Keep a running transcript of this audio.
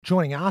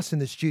joining us in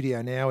the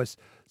studio now is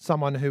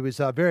someone who is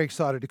very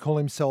excited to call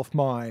himself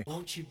my...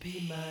 Won't you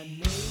be my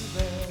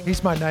neighbour?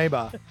 He's my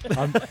neighbour.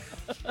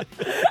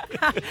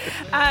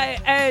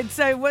 And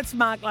so what's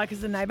Mark like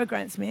as a neighbour,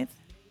 Grant Smith?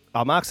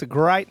 Oh, Mark's a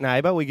great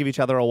neighbour. We give each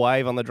other a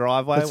wave on the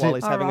driveway That's while it.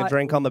 he's All having right. a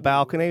drink on the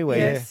balcony.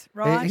 Yes,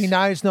 right. He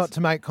knows not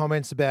to make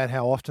comments about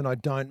how often I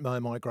don't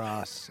mow my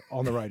grass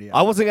on the radio.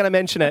 I wasn't going to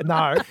mention it.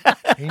 No,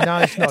 he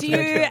knows not Do to you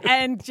mention it.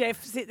 and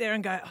Jeff sit there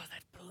and go, oh,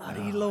 that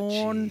bloody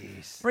lawn,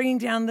 bringing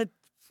down the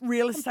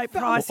real estate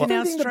price in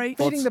our street?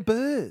 Feeding the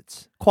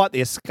birds. Quite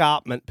the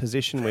escarpment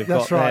position we've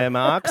That's got right. there,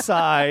 Mark. So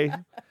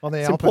On the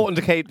it's Alpen. important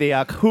to keep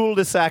the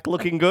cul-de-sac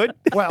looking good.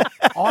 Well,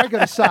 I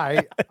got to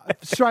say,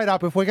 straight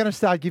up, if we're going to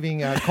start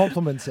giving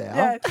compliments out,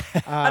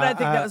 Yeah. I don't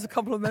think that was a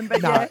compliment,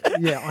 but no, yeah.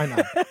 yeah, I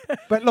know.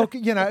 But look,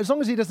 as long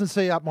as he doesn't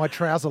see up my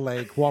trouser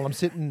leg while I'm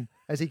sitting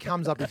as he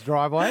comes up his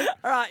driveway,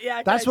 All right, yeah.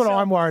 Okay, that's what sure.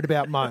 I'm worried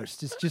about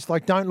most. It's just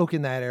like, don't look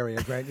in that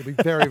area, Grant. You'll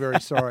be very,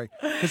 very sorry.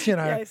 Because,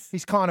 Yes.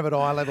 he's kind of at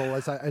eye level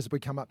as we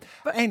come up.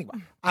 But anyway.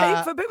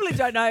 Pete, for people who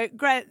don't know,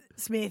 Grant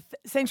Smith,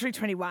 Century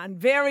 21,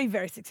 very,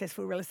 very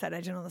successful real estate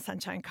agent on the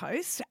Sunshine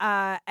Coast.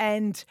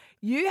 And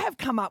you have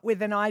come up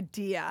with an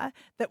idea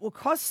that will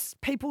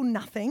cost people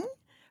nothing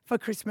for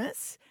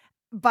Christmas,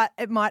 but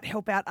it might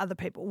help out other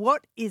people.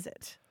 What is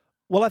it?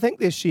 Well, I think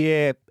this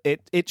year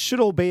it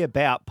should all be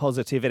about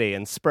positivity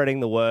and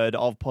spreading the word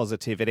of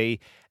positivity,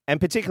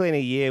 and particularly in a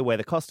year where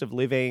the cost of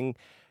living,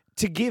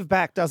 to give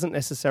back doesn't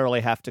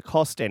necessarily have to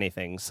cost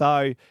anything.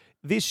 So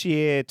this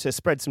year, to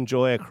spread some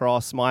joy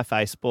across my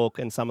Facebook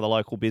and some of the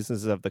local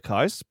businesses of the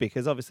coast,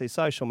 because obviously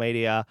social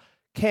media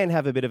can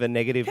have a bit of a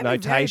negative Can be very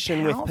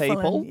notation with powerful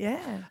people.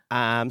 and-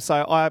 yeah.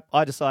 So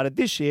I decided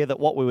this year that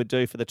what we would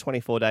do for the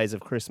 24 days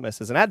of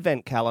Christmas as an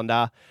advent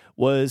calendar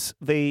was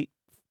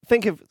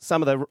think of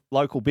some of the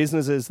local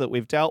businesses that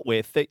we've dealt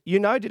with that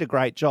did a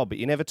great job, but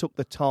you never took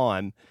the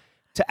time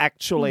to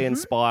actually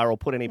inspire or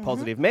put any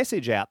positive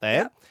message out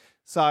there. Yep.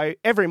 So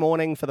every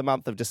morning for the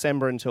month of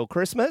December until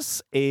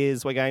Christmas we're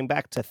going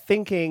back to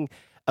thinking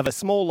of a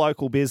small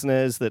local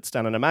business that's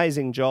done an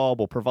amazing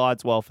job or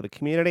provides well for the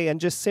community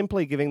and just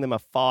simply giving them a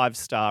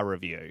 5-star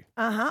review.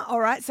 All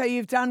right. So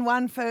you've done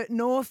one for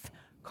North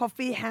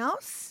Coffee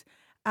House,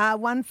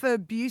 one for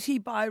Beauty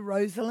by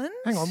Rosalind.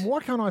 Hang on, why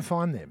can't I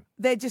find them?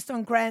 They're just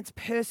on Grant's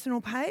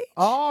personal page.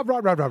 Oh,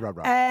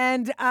 right.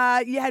 And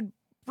you had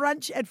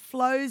brunch at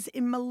Flo's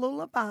in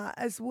Mooloolaba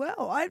as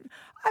well. I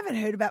haven't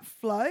heard about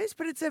Flo's,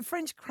 but it's a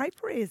French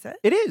creperie, is it?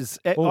 It is.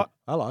 Oh,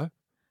 hello.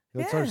 So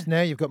Yeah.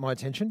 now you've got my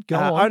attention. Go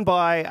on. Owned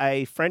by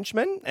a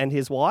Frenchman and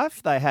his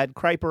wife. They had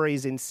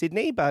creperies in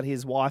Sydney, but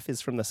his wife is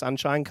from the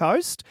Sunshine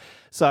Coast.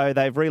 So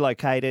they've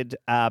relocated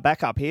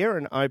back up here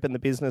and opened the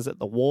business at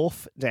the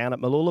Wharf down at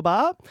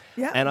Mooloolaba.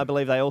 Yeah. And I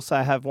believe they also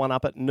have one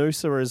up at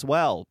Noosa as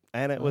well.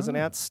 And it was an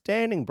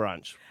outstanding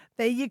brunch.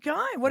 There you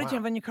go. What did you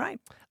have on your crepe?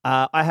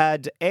 I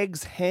had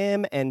eggs,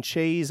 ham and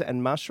cheese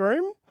and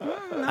mushroom.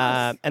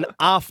 And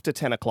after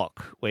 10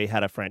 o'clock, we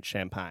had a French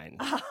champagne.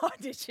 Oh,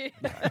 did you?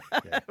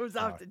 It was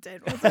after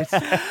 10, wasn't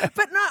it?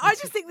 But no, I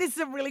just think this is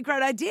a really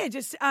great idea.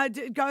 Just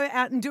go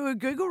out and do a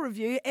Google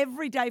review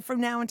every day from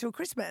now until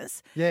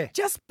Christmas. Yeah.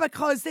 Just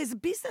because there's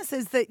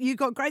businesses that you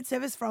got great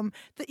service from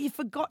that you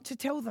forgot to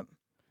tell them.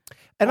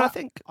 And I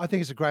think I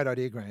think it's a great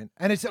idea, Grant.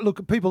 And it's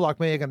look, people like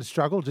me are going to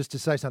struggle just to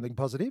say something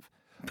positive.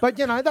 But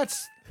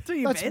that's Do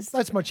your best.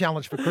 that's my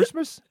challenge for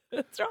Christmas.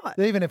 That's right.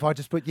 Even if I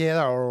just put, they're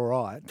all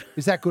right.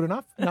 Is that good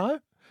enough? No?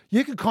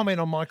 You can comment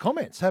on my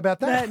comments. How about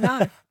that?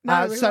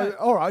 No, we so, won't.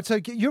 all right. So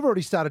you've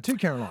already started too,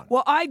 Caroline.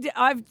 Well, I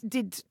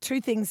did two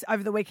things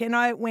over the weekend.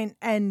 I went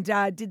and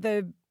did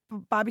the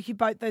barbecue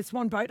boat, the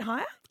Swan boat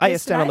hire. Oh,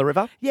 yes, down on yesterday. the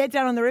river? Yeah,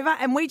 down on the river.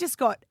 And we just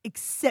got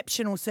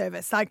exceptional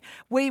service. Like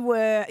we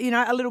were,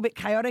 a little bit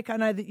chaotic. I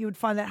know that you would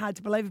find that hard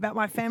to believe about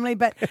my family,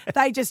 but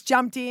they just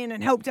jumped in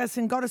and helped us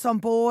and got us on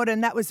board.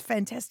 And that was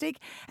fantastic.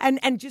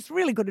 And just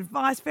really good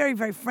advice. Very,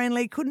 very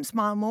friendly. Couldn't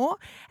smile more.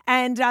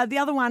 And the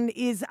other one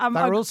is... They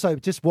were also,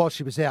 just while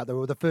she was out, they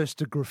were the first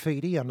to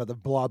graffiti under the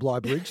Bly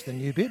Bridge, the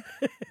new bit.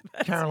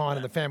 Caroline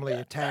and the family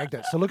have tagged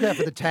it. So look out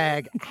for the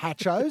tag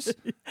Hatchos.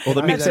 or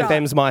the Mix That's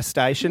right. FM's My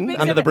Station Mix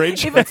under the FM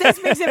bridge. If it says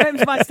Mix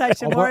FM's my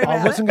station, worry about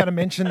I it. wasn't going to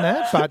mention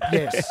that, but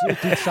yes,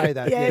 it did say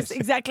that. Yes,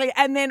 exactly.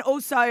 And then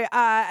also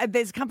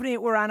there's a company at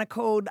Warana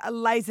called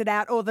Lasered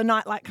Out, or the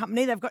Nightlight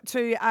Company. They've got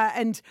two,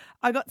 and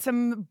I got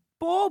some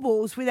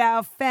baubles with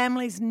our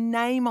family's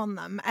name on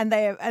them, and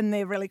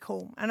they're really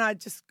cool. And I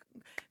just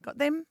got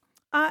them,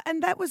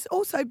 and that was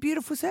also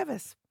beautiful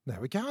service. There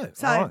we go.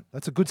 So- All right.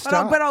 That's a good But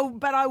start.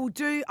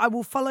 I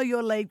will follow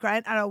your lead,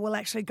 Grant, and I will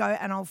actually go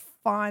and I'll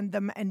find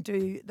them and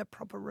do the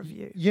proper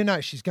review.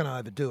 She's going to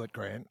overdo it,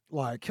 Grant.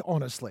 Like,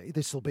 honestly,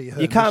 this will be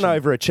her You can't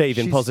mission. overachieve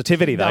in She's-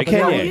 positivity, though, No, but can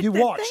no, you? You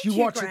watch. Thank You you,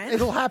 watch it. Grant.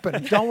 It'll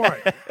happen. Don't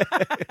worry.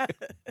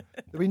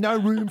 There'll be no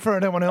room for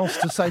anyone else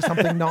to say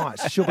something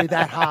nice. She'll be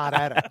that hard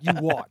at it. You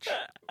watch.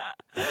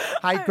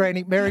 Hey,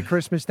 Granny, Merry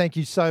Christmas. Thank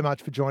you so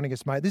much for joining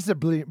us, mate. This is a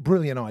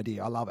brilliant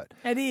idea. I love it.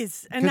 It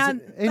is. And 'Cause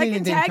they anything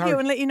can to tag you encourage-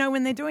 and let you know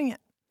when they're doing it.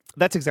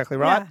 That's exactly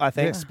right, Yeah. I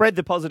think. Yeah. Spread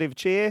the positive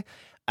cheer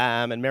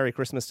and Merry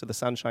Christmas to the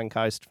Sunshine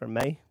Coast from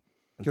me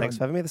And Good thanks on-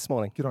 for having me this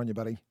morning. Good on you,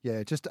 buddy.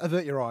 Yeah, just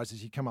avert your eyes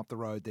as you come up the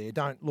road there.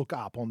 Don't look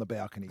up on the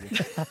balcony.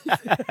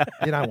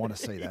 You don't want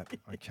to see that.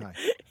 Okay.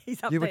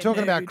 He's up You were there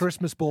talking about nude.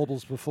 Christmas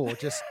baubles before.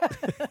 Just